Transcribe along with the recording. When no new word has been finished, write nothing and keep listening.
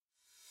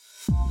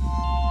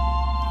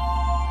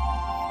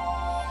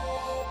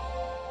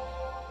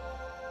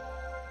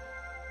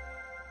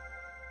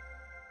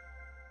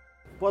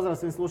pozdrav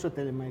svim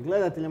slušateljima i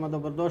gledateljima,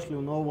 dobrodošli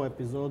u novu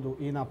epizodu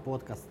INA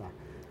podcasta.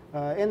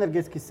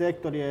 Energetski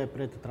sektor je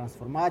pred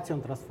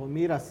transformacijom,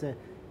 transformira se.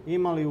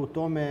 Ima li u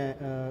tome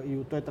i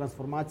u toj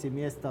transformaciji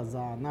mjesta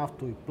za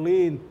naftu i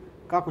plin?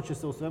 Kako će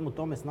se u svemu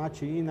tome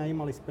snaći INA?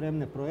 Ima li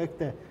spremne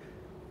projekte?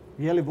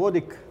 Je li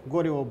vodik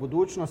gorivo u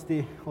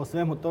budućnosti? O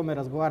svemu tome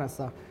razgovaram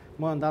sa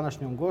mojom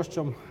današnjom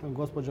gošćom,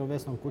 gospođom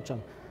Vesnom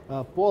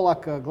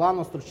Kučan-Polak,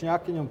 glavnom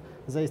stručnjakinjom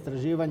za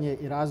istraživanje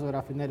i razvoj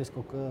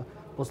rafinerijskog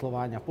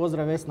poslovanja.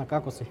 Pozdrav Vesna,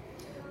 kako si?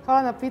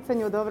 Hvala na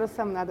pitanju, dobro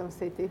sam, nadam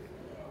se i ti.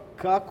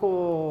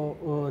 Kako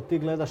ti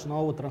gledaš na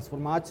ovu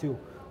transformaciju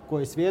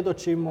koju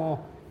svjedočimo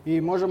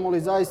i možemo li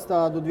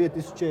zaista do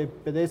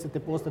 2050.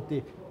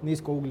 postati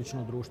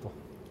niskougljično društvo?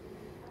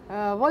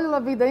 Voljela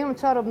bih da imam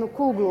čarobnu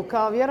kuglu,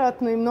 kao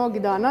vjerojatno i mnogi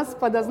danas,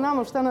 pa da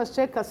znamo što nas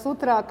čeka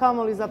sutra, a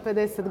kamoli za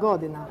 50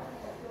 godina.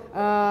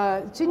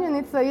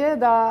 Činjenica je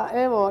da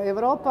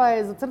Europa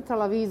je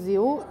zacrtala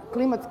viziju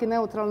klimatski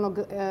neutralnog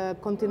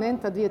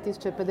kontinenta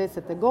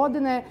 2050.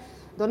 godine.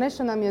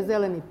 Donešen nam je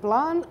zeleni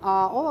plan,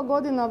 a ova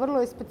godina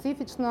vrlo je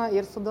specifična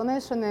jer su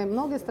donešene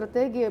mnoge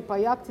strategije pa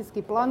i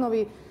akcijski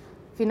planovi,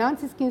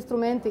 financijski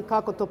instrumenti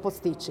kako to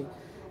postići.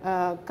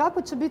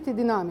 Kako će biti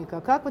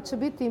dinamika, kako će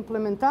biti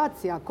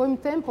implementacija, kojim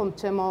tempom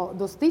ćemo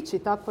dostići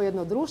takvo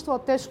jedno društvo,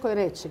 teško je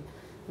reći.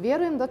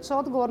 Vjerujem da će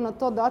odgovor na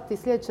to dati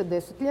sljedeće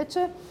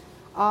desetljeće,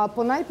 a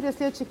ponajprije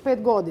sljedećih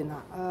 5 godina.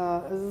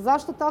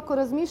 Zašto tako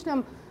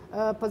razmišljam?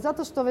 Pa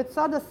zato što već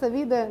sada se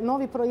vide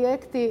novi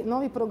projekti,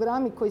 novi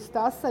programi koji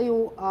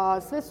stasaju,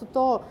 a sve su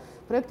to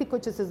projekti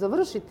koji će se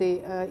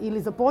završiti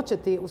ili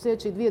započeti u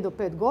sljedećih 2 do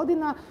 5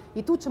 godina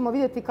i tu ćemo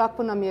vidjeti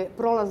kako nam je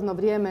prolazno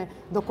vrijeme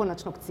do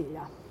konačnog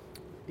cilja.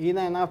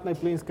 INA je naftna i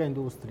plinska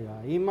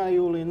industrija.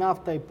 Imaju li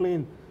nafta i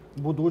plin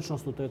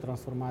budućnost u toj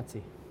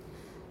transformaciji?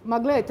 Ma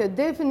gledajte,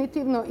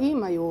 definitivno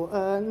imaju.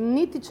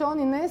 Niti će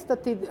oni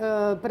nestati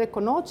preko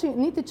noći,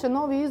 niti će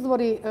novi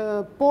izvori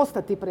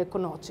postati preko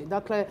noći.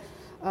 Dakle,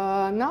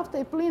 nafta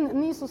i plin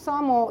nisu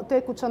samo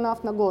tekuća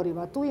naftna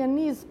goriva. Tu je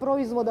niz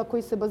proizvoda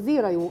koji se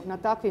baziraju na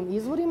takvim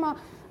izvorima,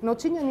 no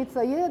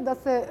činjenica je da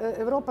se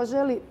Europa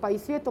želi, pa i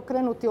svijet,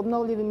 okrenuti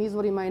obnovljivim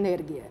izvorima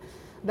energije.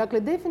 Dakle,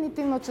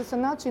 definitivno će se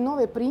naći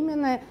nove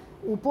primjene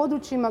u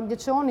područjima gdje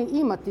će oni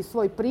imati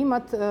svoj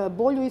primat,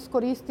 bolju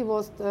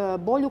iskoristivost,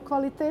 bolju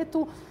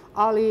kvalitetu,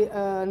 ali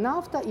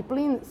nafta i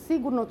plin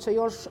sigurno će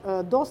još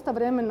dosta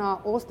vremena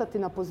ostati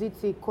na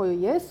poziciji koju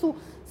jesu,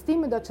 s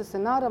time da će se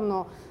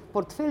naravno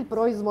portfelj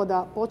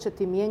proizvoda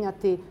početi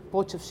mijenjati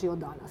počevši od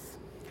danas.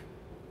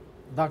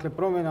 Dakle,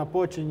 promjena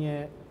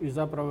počinje i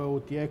zapravo je u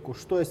tijeku.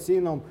 Što je s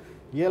INA-om?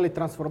 Je li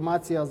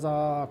transformacija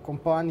za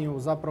kompaniju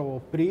zapravo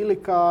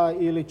prilika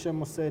ili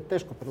ćemo se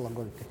teško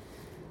prilagoditi?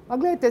 Pa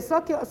gledajte,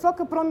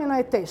 svaka promjena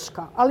je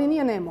teška, ali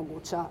nije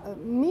nemoguća.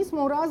 Mi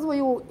smo u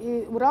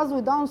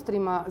razvoju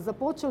downstreama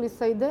započeli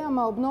sa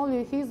idejama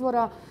obnovljivih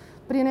izvora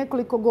prije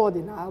nekoliko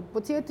godina.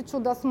 Podsjetit ću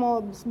da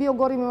smo s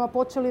biogorivima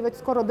počeli već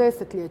skoro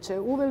desetljeće.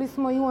 Uveli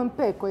smo i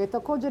UMP koji je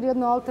također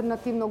jedno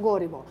alternativno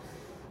gorivo.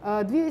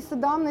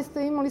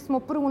 2017. imali smo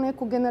prvu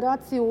neku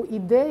generaciju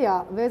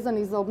ideja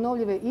vezanih za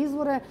obnovljive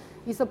izvore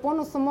i sa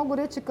ponosom mogu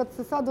reći kad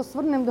se sad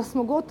osvrnem da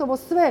smo gotovo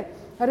sve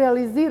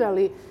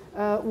realizirali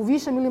u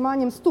višem ili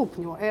manjem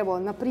stupnju. Evo,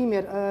 na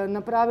primjer,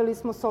 napravili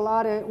smo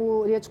solare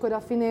u Riječkoj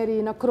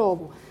rafineriji na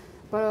krovu.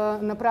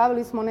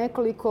 Napravili smo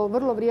nekoliko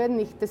vrlo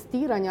vrijednih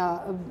testiranja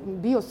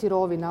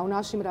biosirovina u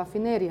našim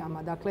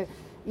rafinerijama, dakle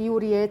i u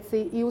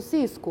Rijeci i u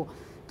Sisku.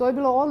 To je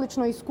bilo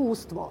odlično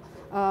iskustvo.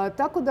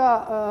 Tako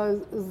da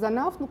za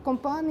naftnu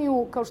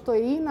kompaniju kao što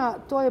je INA,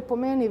 to je po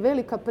meni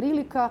velika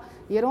prilika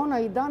jer ona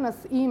i danas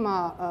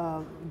ima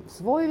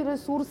svoje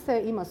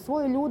resurse, ima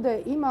svoje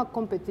ljude, ima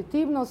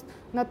kompetitivnost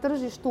na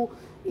tržištu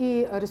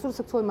i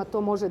resurse s kojima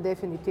to može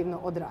definitivno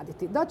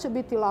odraditi. Da će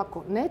biti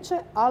lako, neće,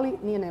 ali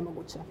nije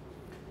nemoguće.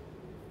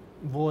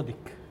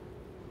 Vodik.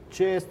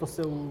 Često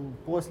se u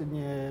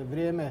posljednje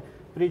vrijeme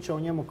priča o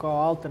njemu kao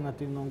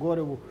alternativnom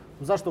gorivu.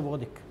 Zašto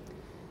vodik?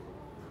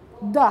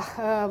 Da,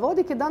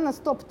 vodik je danas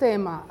top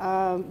tema.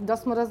 Da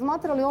smo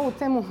razmatrali ovu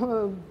temu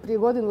prije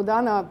godinu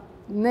dana,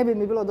 ne bi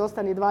mi bilo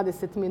dosta ni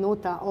 20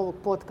 minuta ovog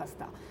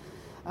podcasta.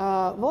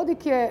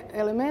 Vodik je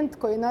element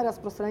koji je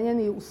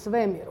najrasprostranjeniji u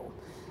svemiru,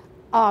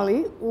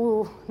 ali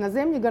na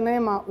zemlji ga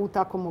nema u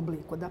takvom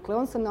obliku. Dakle,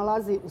 on se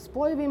nalazi u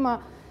spojevima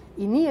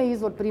i nije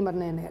izvor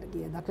primarne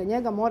energije. Dakle,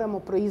 njega moramo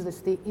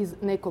proizvesti iz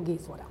nekog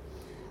izvora.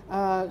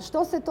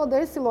 Što se to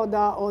desilo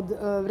da od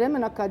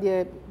vremena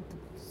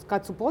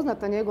kad su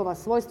poznata njegova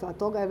svojstva, a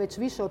toga je već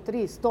više od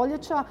 3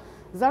 stoljeća,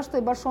 zašto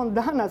je baš on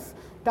danas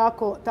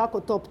tako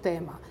top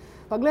tema?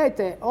 Pa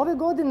gledajte, ove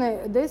godine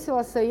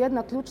desila se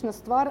jedna ključna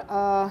stvar.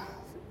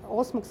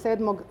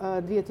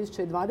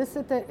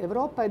 8.7.2020.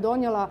 Europa je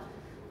donijela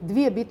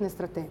 2 bitne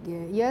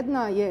strategije.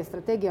 Jedna je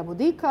strategija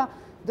vodika,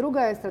 druga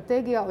je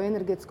strategija o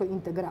energetskoj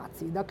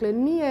integraciji. Dakle,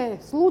 nije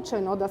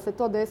slučajno da se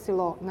to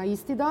desilo na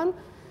isti dan,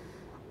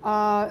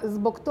 A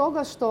zbog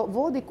toga što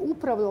vodik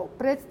upravo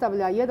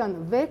predstavlja jedan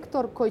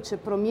vektor koji će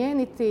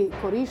promijeniti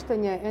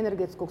korištenje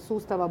energetskog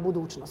sustava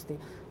budućnosti.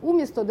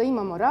 Umjesto da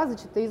imamo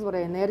različite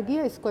izvore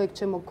energije iz kojeg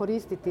ćemo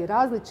koristiti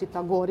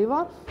različita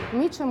goriva,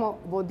 mi ćemo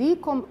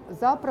vodikom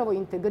zapravo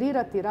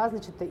integrirati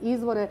različite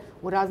izvore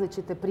u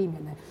različite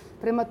primjene.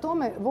 Prema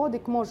tome,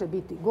 vodik može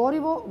biti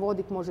gorivo,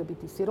 vodik može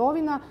biti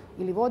sirovina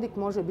ili vodik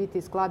može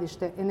biti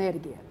skladište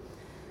energije.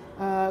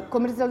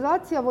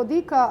 Komercijalizacija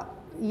vodika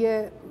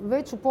je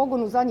već u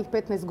pogonu zadnjih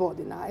 15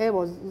 godina.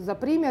 Evo, za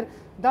primjer,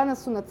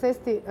 danas su na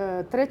cesti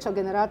 3.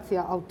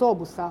 generacija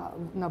autobusa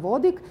na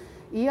vodik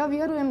i ja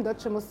vjerujem da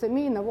ćemo se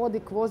mi na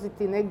vodik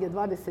voziti negdje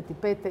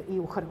 25. i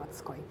u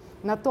Hrvatskoj.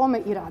 Na tome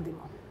i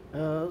radimo.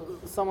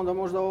 Samo da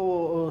možda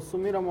ovo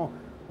sumiramo,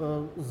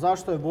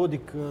 zašto je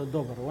vodik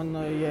dobar? On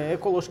je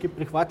ekološki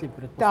prihvatljiv,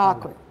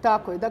 pretpostavljam.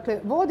 Tako je. Dakle,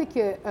 vodik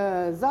je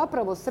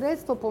zapravo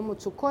sredstvo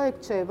pomoću kojeg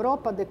će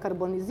Europa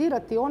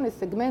dekarbonizirati one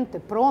segmente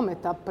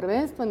prometa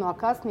prvenstveno, a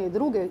kasnije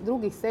i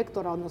drugih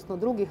sektora, odnosno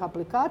drugih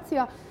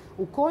aplikacija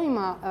u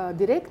kojima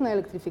direktna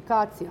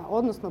elektrifikacija,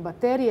 odnosno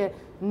baterije,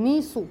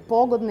 nisu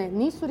pogodne,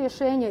 nisu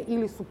rješenje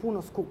ili su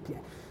puno skuplje.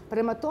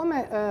 Prema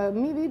tome,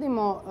 mi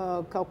vidimo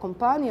kao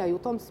kompanija i u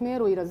tom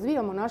smjeru i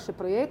razvijamo naše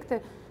projekte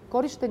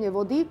korištenje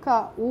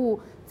vodika u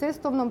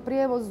cestovnom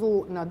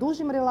prijevozu, na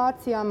dužim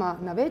relacijama,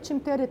 na većim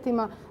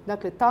teretima,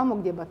 dakle tamo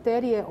gdje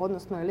baterije,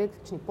 odnosno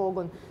električni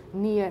pogon,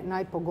 nije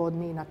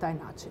najpogodniji na taj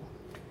način.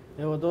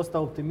 Evo, dosta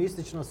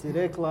optimistično si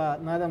rekla.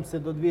 Nadam se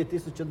do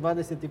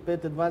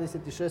 2025.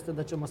 2026.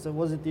 da ćemo se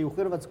voziti i u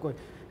Hrvatskoj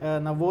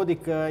na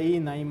vodik.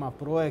 INA ima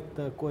projekt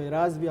koji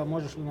razvija.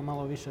 Možeš li nam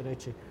malo više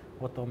reći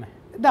o tome?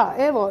 Da,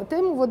 evo,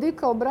 temu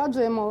vodika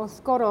obrađujemo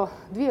skoro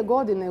 2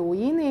 godine u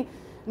INA-i.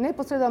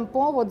 Neposredan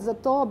povod za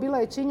to bila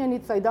je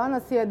činjenica i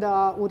danas je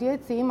da u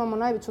Rijeci imamo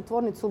najveću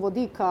tvornicu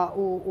vodika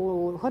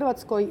u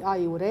Hrvatskoj, a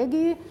i u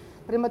regiji.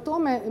 Prema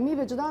tome, mi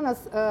već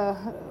danas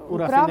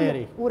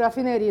u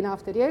rafineriji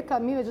nafte Rijeka,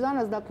 mi već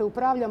danas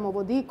upravljamo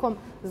vodikom,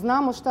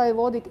 znamo šta je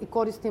vodik i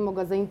koristimo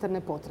ga za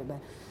interne potrebe.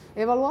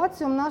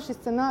 Evaluacijom naših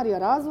scenarija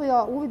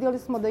razvoja uvidjeli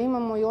smo da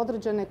imamo i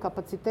određene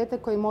kapacitete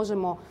koje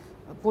možemo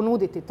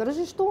ponuditi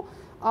tržištu,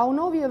 a u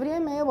novije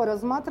vrijeme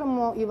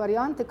razmatramo i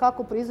varijante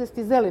kako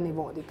proizvesti zeleni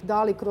vodik,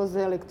 da li kroz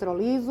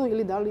elektrolizu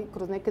ili da li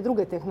kroz neke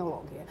druge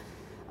tehnologije.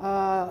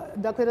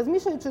 Dakle,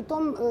 razmišljajući u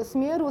tom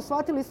smjeru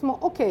shvatili smo,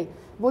 ok,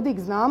 vodik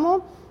znamo,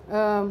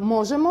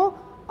 možemo,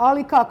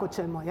 ali kako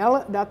ćemo? Jel?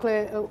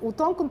 Dakle, u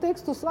tom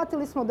kontekstu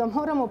shvatili smo da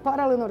moramo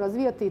paralelno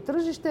razvijati i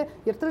tržište,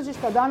 jer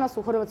tržišta danas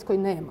u Hrvatskoj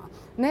nema.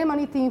 Nema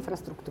niti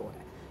infrastrukture.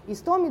 I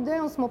s tom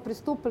idejom smo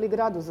pristupili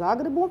gradu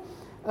Zagrebu,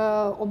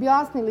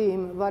 objasnili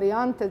im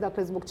varijante,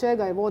 dakle, zbog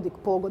čega je vodik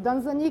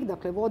pogodan za njih.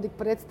 Dakle, vodik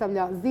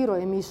predstavlja zero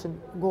emission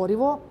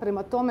gorivo,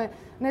 prema tome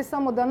ne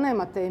samo da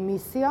nemate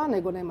emisija,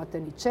 nego nemate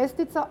ni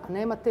čestica, a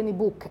nemate ni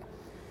buke.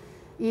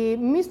 I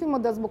mislimo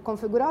da zbog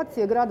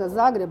konfiguracije grada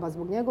Zagreba,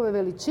 zbog njegove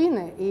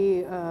veličine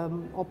i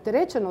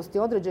opterećenosti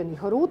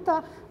određenih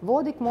ruta,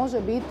 vodik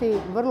može biti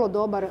vrlo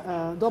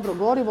dobro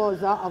gorivo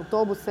za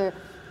autobuse.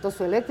 To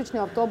su električni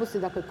autobusi,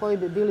 dakle, koji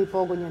bi bili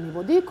pogonjeni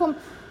vodikom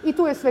i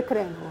tu je sve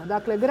krenulo.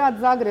 Dakle, grad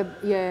Zagreb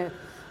je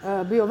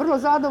bio vrlo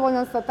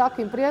zadovoljan sa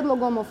takvim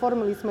prijedlogom,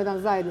 oformili smo jedan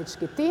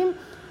zajednički tim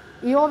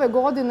i ove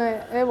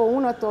godine, evo,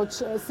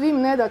 unatoč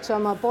svim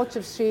nedaćama,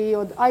 počevši i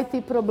od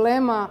IT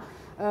problema,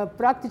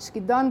 praktički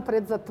dan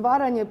pred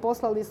zatvaranje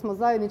poslali smo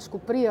zajedničku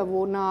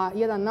prijavu na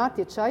jedan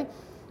natječaj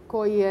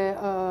koji je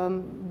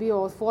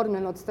bio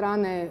oformljen od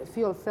strane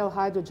Fuel Cell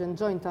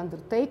Hydrogen Joint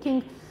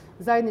Undertaking,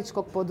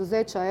 zajedničkog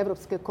poduzeća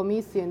Europske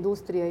komisije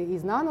industrije i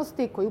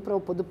znanosti koji upravo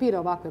podupira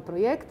ovakve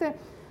projekte.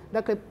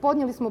 Dakle,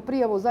 podnijeli smo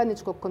prijavu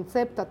zajedničkog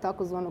koncepta,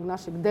 takozvanog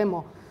našeg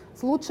demo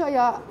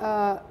slučaja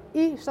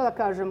i šta da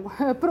kažem,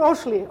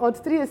 prošli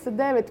od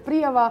 39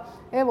 prijava,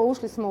 evo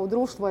ušli smo u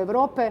društvo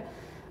Europe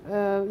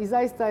i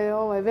zaista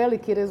je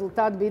veliki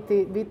rezultat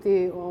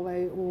biti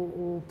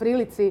u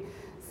prilici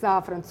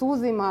sa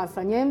Francuzima,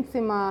 sa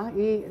Njemcima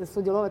i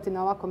sudjelovati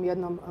na ovakvom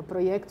jednom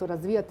projektu,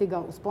 razvijati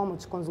ga uz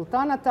pomoć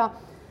konzultanata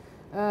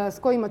s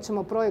kojima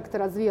ćemo projekt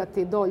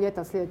razvijati do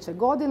ljeta sljedeće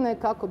godine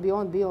kako bi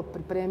on bio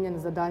pripremljen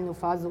za daljnju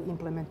fazu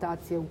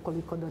implementacije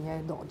ukoliko do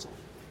nje dođe.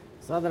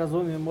 Sad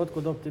razumijem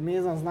otkud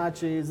optimizam,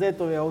 znači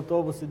ZET-ovi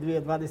autobusi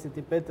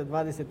 2025.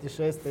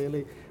 2026.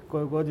 ili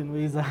koju godinu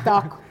iza.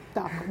 Tako,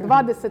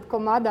 20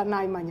 komada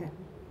najmanje.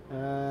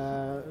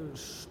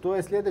 Što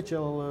je sljedeće?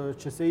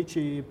 Će se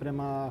ići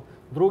prema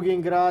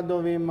drugim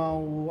gradovima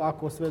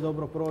ako sve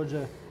dobro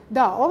prođe?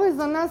 Da, ovo je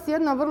za nas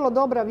jedna vrlo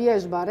dobra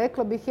vježba,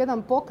 rekla bih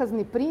jedan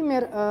pokazni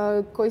primjer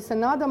koji se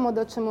nadamo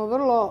da ćemo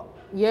vrlo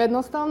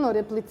jednostavno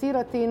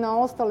replicirati i na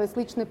ostale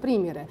slične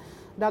primjere.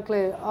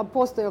 Dakle,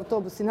 postoje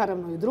autobusi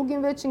naravno i u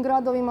drugim većim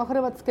gradovima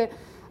Hrvatske.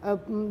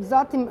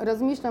 Zatim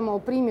razmišljamo o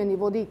primjeni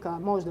vodika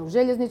možda u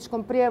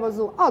željezničkom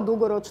prijevozu, a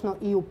dugoročno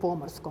i u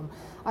pomorskom.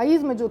 A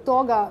između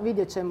toga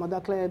vidjet ćemo,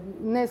 dakle,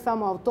 ne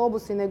samo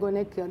autobusi, nego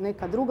i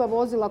neka druga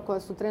vozila koja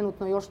su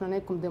trenutno još na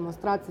nekom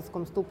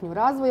demonstracijskom stupnju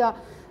razvoja.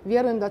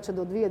 Vjerujem da će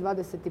do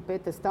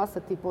 2025.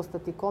 stasati i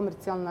postati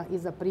komercijalna i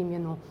za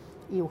primjenu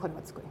i u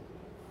Hrvatskoj.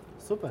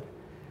 super.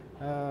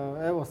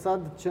 Evo,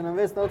 sad će nam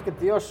Vesna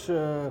otkriti još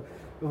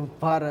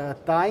par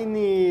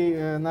tajni.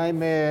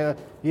 Naime,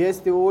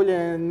 jestivo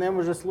ulje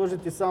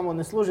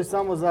ne služi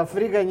samo za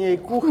friganje i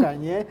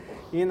kuhanje.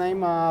 INA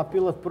ima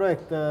pilot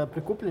projekt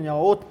prikupljanja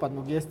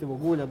otpadnog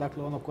jestivog ulja,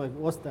 dakle ono koje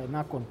ostaje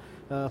nakon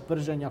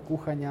prženja,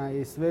 kuhanja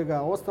i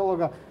svega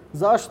ostaloga.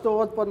 Zašto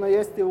otpadno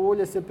jestivo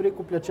ulje se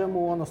prikuplja,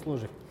 čemu ono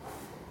služi?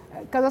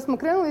 Kada smo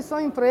krenuli s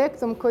ovim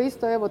projektom koji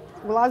isto evo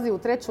ulazi u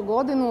 3.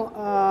 godinu,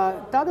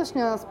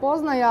 tadašnja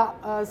spoznaja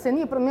se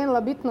nije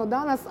promijenila bitno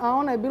danas, a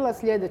ona je bila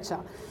sljedeća.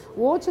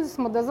 Uočili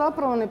smo da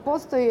zapravo ne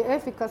postoji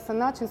efikasan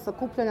način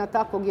sakupljanja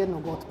takvog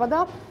jednog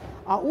otpada,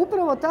 a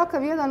upravo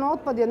takav jedan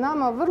otpad je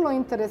nama vrlo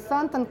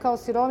interesantan kao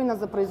sirovina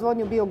za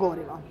proizvodnju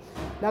biogoriva.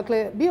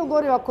 Dakle,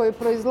 biogoriva koje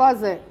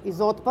proizlaze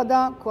iz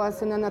otpada, koja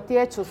se ne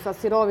natječu sa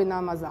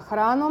sirovinama za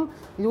hranom,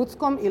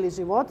 ljudskom ili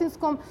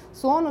životinjskom,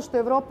 su ono što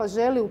Europa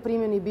želi u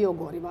primjeni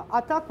biogoriva,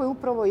 a tako je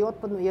upravo i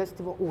otpadno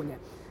jestivo ulje.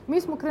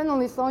 Mi smo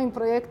krenuli s ovim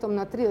projektom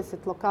na 30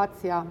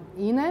 lokacija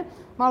INA-e,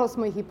 malo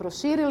smo ih i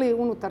proširili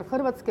unutar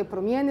Hrvatske,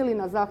 promijenili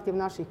na zahtjev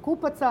naših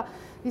kupaca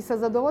i sa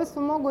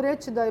zadovoljstvom mogu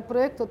reći da je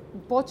projekt od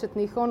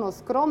početnih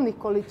skromnih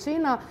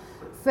količina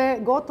se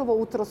gotovo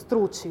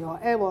utrostručio.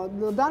 Evo,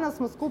 do danas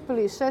smo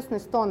skupili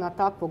 16 tona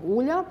takvog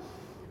ulja.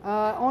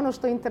 Ono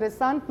što je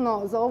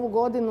interesantno za ovu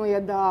godinu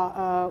je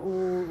da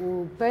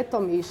u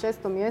 5. i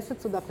 6.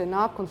 mjesecu, dakle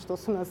nakon što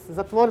su nas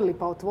zatvorili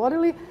pa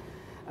otvorili,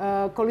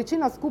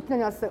 količina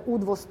skupljanja se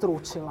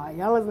udvostručila.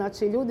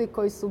 Znači, ljudi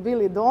koji su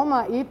bili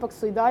doma ipak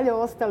su i dalje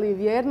ostali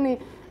vjerni,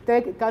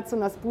 tek kad su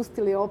nas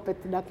pustili opet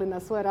na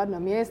svoja radna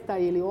mjesta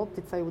ili u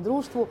opticaju u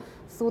društvu,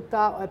 su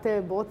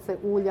te boce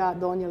ulja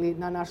donijeli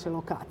na naše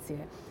lokacije.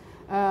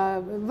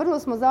 Vrlo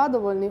smo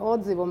zadovoljni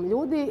odzivom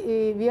ljudi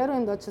i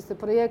vjerujem da će se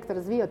projekt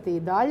razvijati i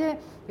dalje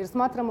jer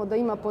smatramo da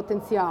ima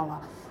potencijala.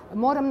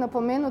 Moram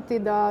napomenuti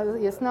da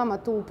je s nama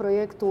tu u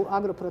projektu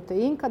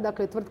Agroproteinka,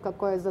 dakle tvrtka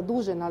koja je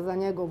zadužena za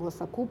njegovo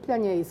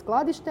sakupljanje i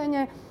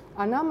skladištenje,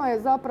 a nama je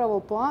zapravo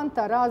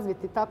poanta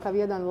razviti takav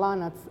jedan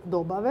lanac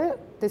dobave,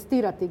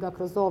 testirati ga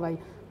kroz ovaj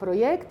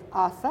projekt,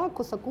 a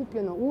svako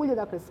sakupljeno ulje,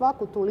 dakle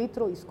svaku tu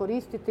litru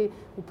iskoristiti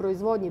u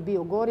proizvodnji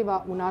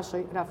biogoriva u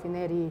našoj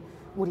rafineriji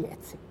u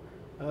Rijeci.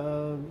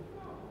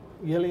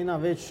 Je li INA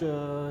već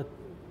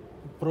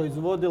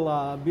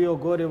proizvodila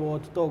biogorivo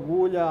od tog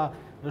ulja?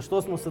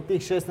 Što smo sa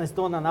tih 16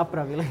 tona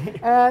napravili?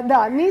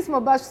 Da, nismo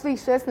baš svih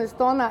 16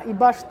 tona i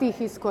baš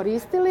tih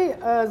iskoristili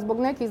zbog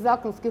nekih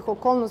zakonskih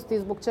okolnosti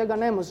zbog čega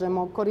ne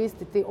možemo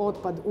koristiti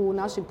otpad u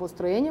našim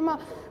postrojenjima.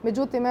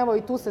 Međutim, evo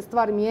i tu se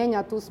stvar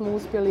mijenja, tu smo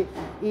uspjeli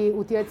i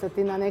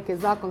utjecati na neke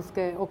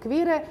zakonske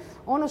okvire.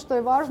 Ono što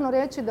je važno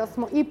reći da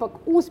smo ipak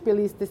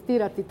uspjeli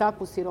istestirati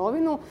takvu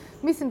sirovinu.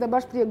 Mislim da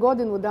baš prije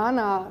godinu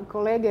dana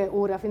kolege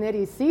u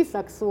rafineriji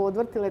Sisak su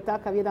odvrtile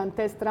takav jedan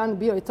test run,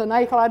 bio je to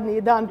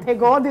najhladniji dan te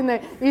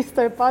godine,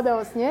 isto je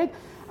padao snijeg,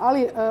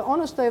 ali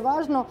ono što je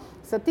važno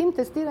sa tim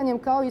testiranjem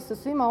kao i sa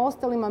svima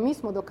ostalima mi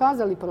smo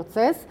dokazali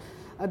proces,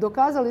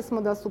 dokazali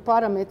smo da su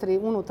parametri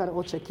unutar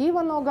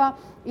očekivanoga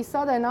i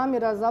sada je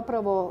namjera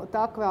zapravo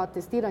takva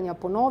testiranja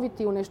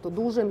ponoviti u nešto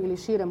dužem ili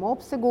širem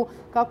opsegu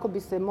kako bi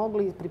se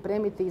mogli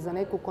pripremiti i za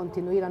neku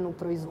kontinuiranu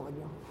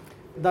proizvodnju.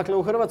 Dakle,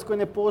 u Hrvatskoj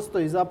ne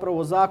postoji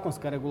zapravo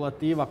zakonska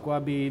regulativa koja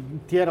bi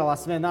tjerala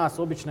sve nas,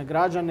 obične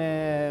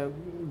građane,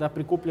 da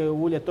prikupljaju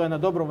ulje. To je na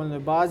dobrovoljnoj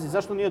bazi.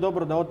 Zašto nije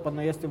dobro da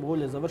otpadno jestivo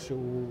ulje završi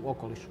u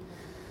okolišu?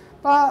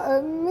 Pa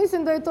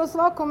mislim da je to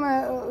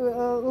svakome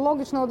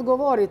logično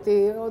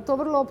odgovoriti. To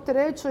vrlo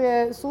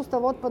opterećuje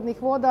sustav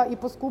otpadnih voda i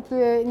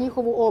poskupljuje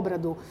njihovu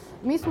obradu.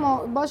 Mi smo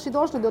baš i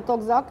došli do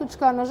tog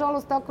zaključka.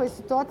 Nažalost, takva je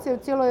situacija u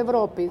cijeloj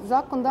Europi.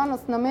 Zakon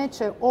danas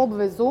nameće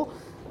obvezu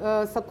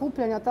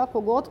sakupljanja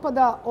takvog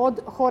otpada od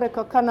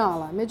Horeka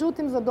kanala.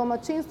 Međutim, za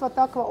domaćinstva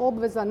takva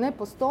obveza ne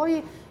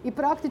postoji i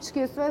praktički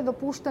je sve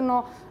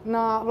dopušteno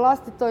na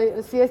vlastitoj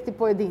svijesti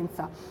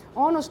pojedinca.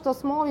 Ono što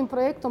smo ovim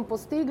projektom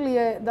postigli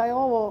je da je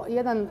ovo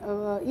jedan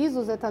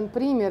izuzetan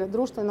primjer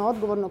društveno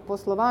odgovornog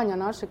poslovanja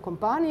naše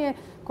kompanije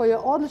koji je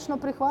odlično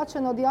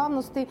prihvaćen od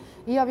javnosti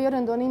i ja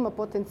vjerujem da on ima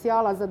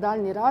potencijala za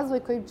daljnji razvoj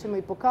koji ćemo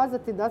i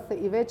pokazati da se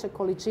i veće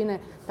količine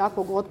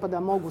takvog otpada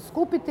mogu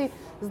skupiti.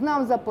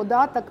 Znam za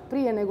podatak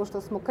prije nego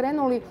što smo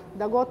krenuli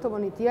da gotovo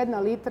niti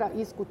 1 litra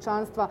iz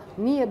kućanstva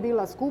nije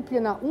bila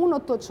skupljena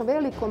unatoč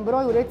velikom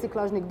broju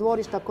reciklažnih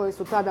dvorišta koje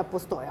su tada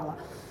postojala.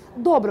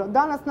 Dobro,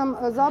 danas nam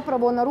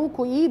zapravo na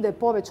ruku ide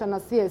povećana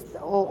svijest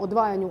o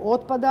odvajanju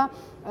otpada.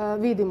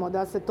 Vidimo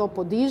da se to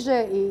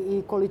podiže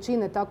i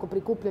količine tako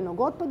prikupljenog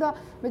otpada.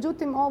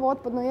 Međutim, ovo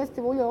otpadno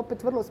jestivo ulje je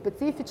opet vrlo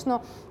specifično,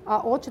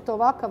 a očito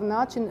ovakav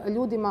način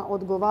ljudima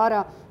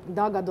odgovara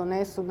da ga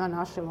donesu na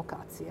naše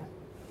lokacije.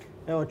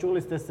 Evo,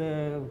 čuli ste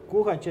se,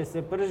 kuhat će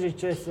se, pržit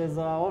će se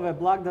za ove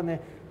blagdane.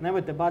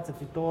 Nemojte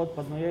bacati to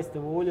otpadno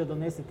jestivo ulje,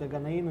 donesite ga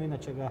na INA-u,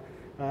 inače ga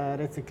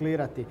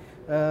reciklirati.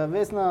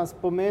 Vesna,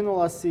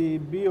 spomenula si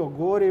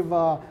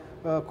biogoriva.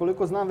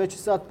 Koliko znam, već i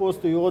sad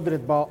postoji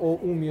odredba o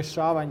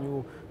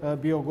umješavanju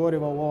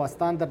biogoriva u ova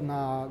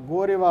standardna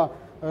goriva.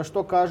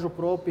 Što kažu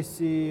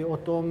propisi o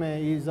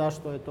tome i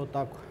zašto je to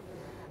tako?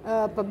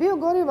 Pa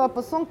biogoriva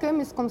po svom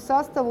kemijskom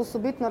sastavu su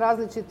bitno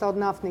različita od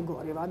naftnih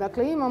goriva.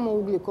 Dakle, imamo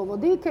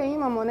ugljikovodike i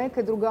imamo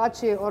neke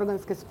drugačije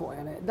organske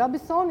spojeve. Da bi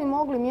se oni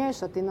mogli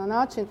miješati na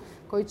način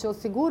koji će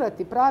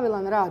osigurati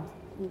pravilan rad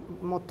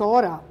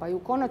motora, pa i u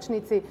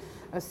konačnici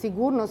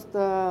sigurnost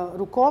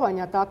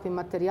rukovanja takvim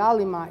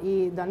materijalima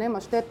i da nema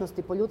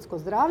štetnosti po ljudsko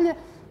zdravlje,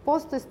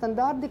 postoje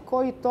standardi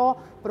koji to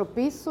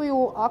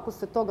propisuju. Ako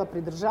se toga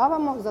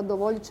pridržavamo,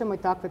 zadovoljit ćemo i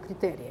takve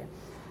kriterije.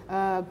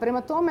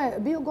 Prema tome,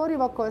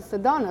 biogoriva koja se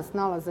danas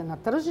nalaze na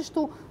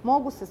tržištu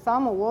mogu se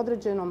samo u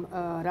određenom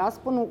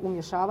rasponu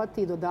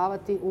umješavati i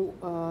dodavati u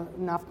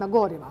naftna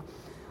goriva.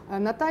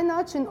 Na taj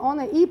način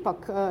one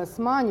ipak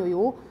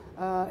smanjuju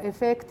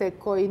efekte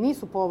koji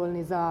nisu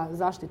povoljni za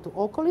zaštitu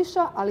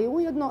okoliša, ali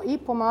ujedno i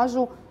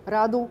pomažu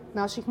radu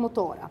naših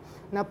motora.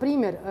 Na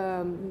primjer,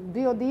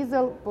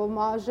 biodizel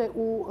pomaže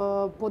u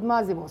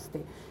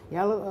podmazivosti,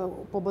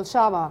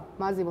 poboljšava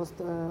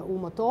mazivost u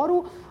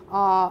motoru,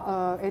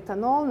 a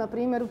etanol, na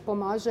primjer,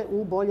 pomaže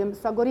u boljem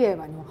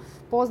sagorijevanju.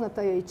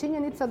 Poznata je i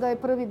činjenica da je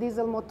prvi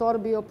dizel motor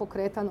bio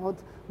pokretan od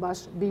baš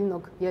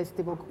biljnog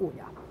jestivog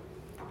ulja.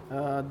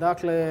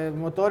 Dakle,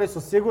 motori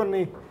su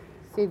sigurni?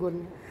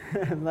 Sigurni.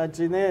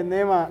 Znači,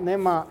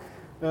 nema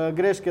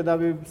greške da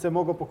bi se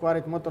mogao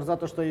pokvariti motor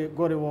zato što je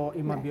gorivo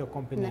ima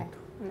biokomponentu.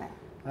 Ne.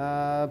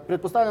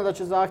 Pretpostavljam da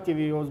će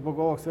zahtjevi zbog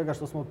ovog svega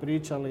što smo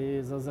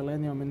pričali za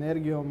zelenijom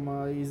energijom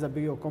i za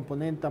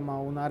biokomponentama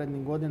u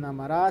narednim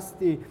godinama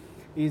rasti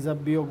i za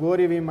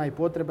biogorivima i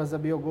potreba za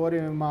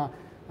biogorivima.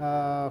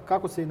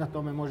 Kako se i na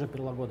tome može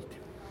prilagoditi?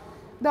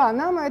 Da,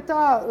 nama je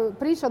ta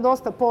priča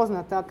dosta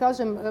poznata.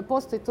 Kažem,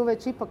 postoji tu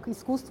već ipak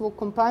iskustvo u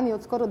kompaniji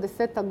od skoro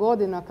 10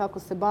 godina kako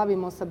se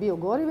bavimo sa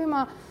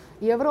biogorivima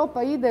i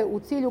Europa ide u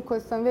cilju koje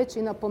sam već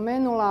i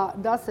napomenula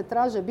da se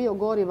traže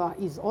biogoriva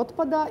iz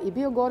otpada i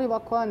biogoriva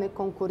koja ne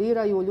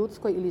konkuriraju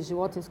ljudskoj ili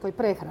životinjskoj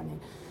prehrani.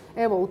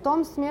 Evo, u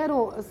tom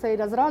smjeru se i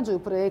razrađuju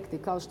projekti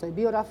kao što je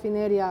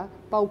biorafinerija,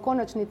 pa u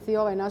konačnici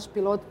ovaj naš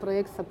pilot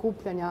projekt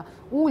sakupljanja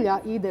ulja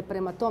ide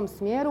prema tom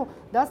smjeru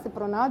da se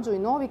pronađu i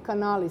novi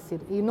kanali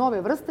i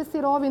nove vrste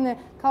sirovine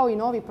kao i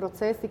novi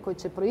procesi koji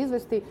će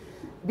proizvesti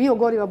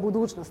biogoriva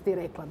budućnosti,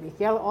 rekla bih,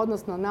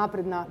 odnosno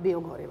napredna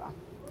biogoriva.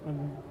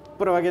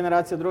 Prva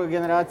generacija, druga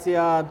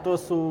generacija, to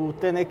su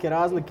te neke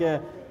razlike.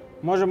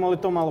 Možemo li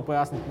to malo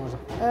pojasniti možda?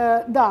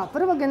 Da,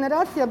 prva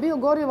generacija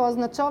biogoriva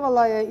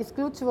označavala je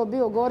isključivo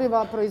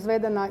biogoriva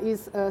proizvedena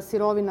iz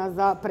sirovina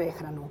za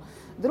prehranu.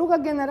 Druga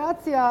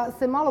generacija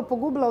se malo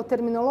pogubila u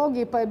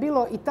terminologiji pa je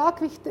bilo i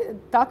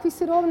takvih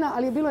sirovina,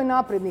 ali je bilo i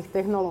naprednih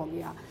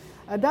tehnologija.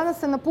 Danas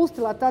se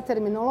napustila ta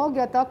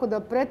terminologija tako da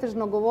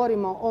pretežno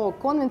govorimo o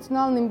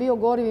konvencionalnim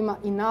biogorivima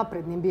i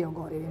naprednim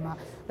biogorivima.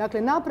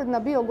 Dakle, napredna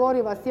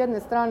biogoriva s jedne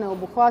strane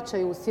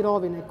obuhvaćaju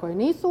sirovine koje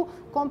nisu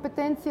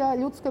kompetencija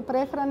ljudskoj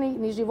prehrani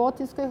ni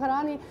životinjskoj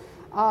hrani,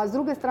 a s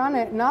druge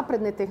strane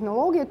napredne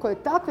tehnologije koje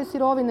takve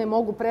sirovine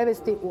mogu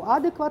prevesti u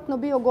adekvatno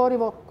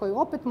biogorivo koje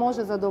opet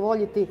može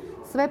zadovoljiti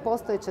sve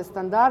postojeće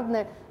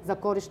standardne za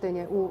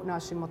korištenje u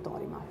našim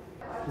motorima.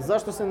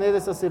 Zašto se ne ide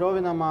sa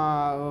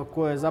sirovinama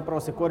koje zapravo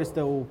se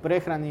koriste u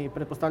prehrani?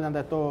 Pretpostavljam da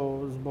je to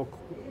zbog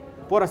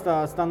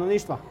porasta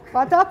stanovništva.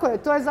 Pa tako je,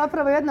 to je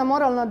zapravo jedna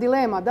moralna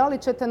dilema. Da li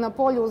ćete na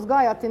polju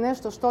uzgajati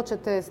nešto što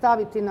ćete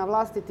staviti na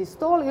vlastiti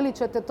stol ili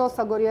ćete to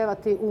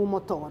sagorijevati u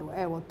motoru.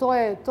 Evo,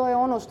 to je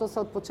ono što se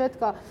od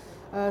početka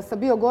sa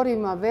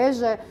biogorivima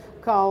veže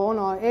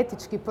kao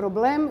etički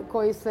problem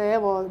koji se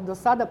do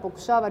sada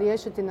pokušava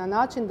riješiti na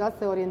način da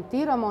se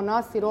orijentiramo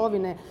na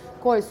sirovine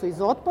koje su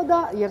iz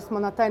otpada jer smo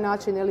na taj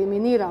način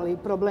eliminirali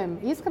problem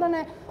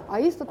ishrane, a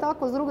isto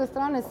tako s druge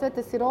strane sve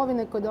te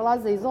sirovine koje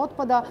dolaze iz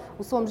otpada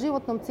u svom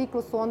životnom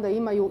ciklusu onda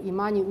imaju i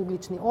manji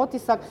ugljični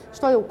otisak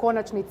što je u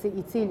konačnici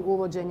i cilj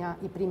uvođenja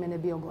i primjene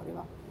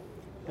biogoriva.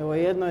 Evo,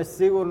 jedno je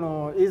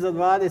sigurno, i za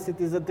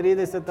 20 i za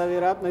 30, a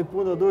vjerojatno i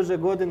puno duže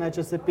godina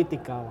će se piti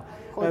kava.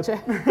 Hoće.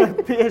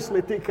 Piješ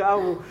li ti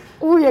kavu?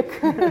 Uvijek.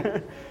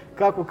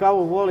 Kakvu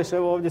kavu voliš?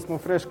 Evo, ovdje smo u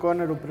Fresh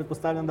Corneru,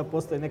 pretpostavljam da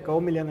postoji neka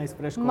omiljena iz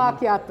Fresh Cornera.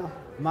 Macchiato.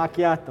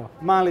 Macchiato.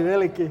 Mali,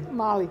 veliki?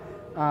 Mali.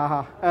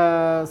 Aha.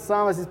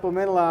 Sama si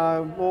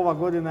spomenula, ova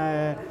godina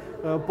je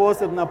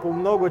posebna po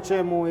mnogo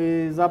čemu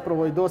i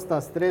zapravo i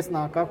dosta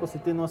stresna. Kako se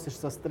ti nosiš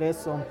sa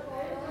stresom?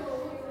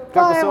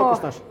 Kako se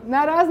opuštaš?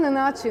 Na razne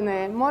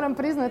načine. Moram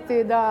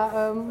priznati da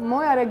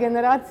moja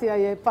regeneracija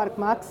je Park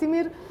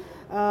Maksimir.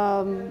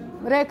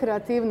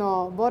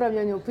 Rekreativno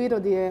boravljanje u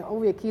prirodi je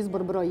uvijek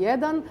izbor broj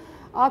 1.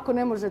 Ako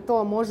ne može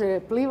to, može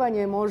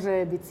plivanje,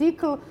 može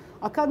bicikl.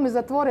 A kad me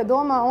zatvore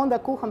doma, onda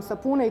kuham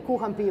sapune i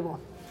kuham pivo.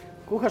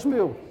 Kuhaš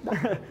pivo? Da.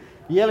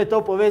 Je li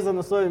to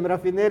povezano s ovim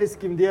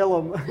rafinerijskim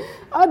dijelom?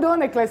 A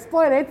donekle,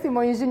 spoj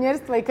recimo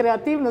inženjerstva i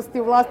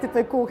kreativnosti u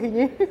vlastitoj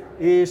kuhinji.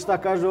 I šta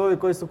kažu ovi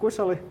koji su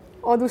kušali?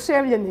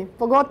 Oduševljeni,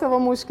 pogotovo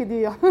muški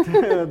dio.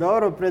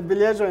 Dobro,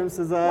 predbilježujem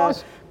se za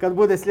kad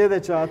bude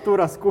sljedeća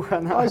tura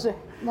skuhana.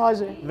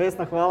 Može.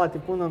 Vesna, hvala ti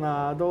puno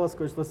na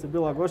dolasku i što si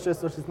bila gošća,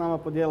 što si s nama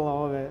podijelila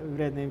ove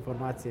vrijedne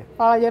informacije.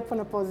 Hvala lijepo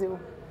na pozivu.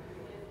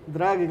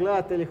 Dragi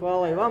gledatelji,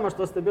 hvala i vama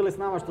što ste bili s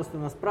nama, što ste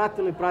nas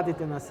pratili.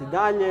 Pratite nas i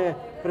dalje.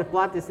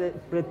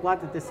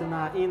 Pretplatite se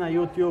i na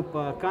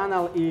YouTube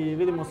kanal i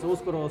vidimo se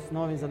uskoro s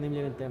novim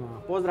zanimljivim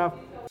temama. Pozdrav!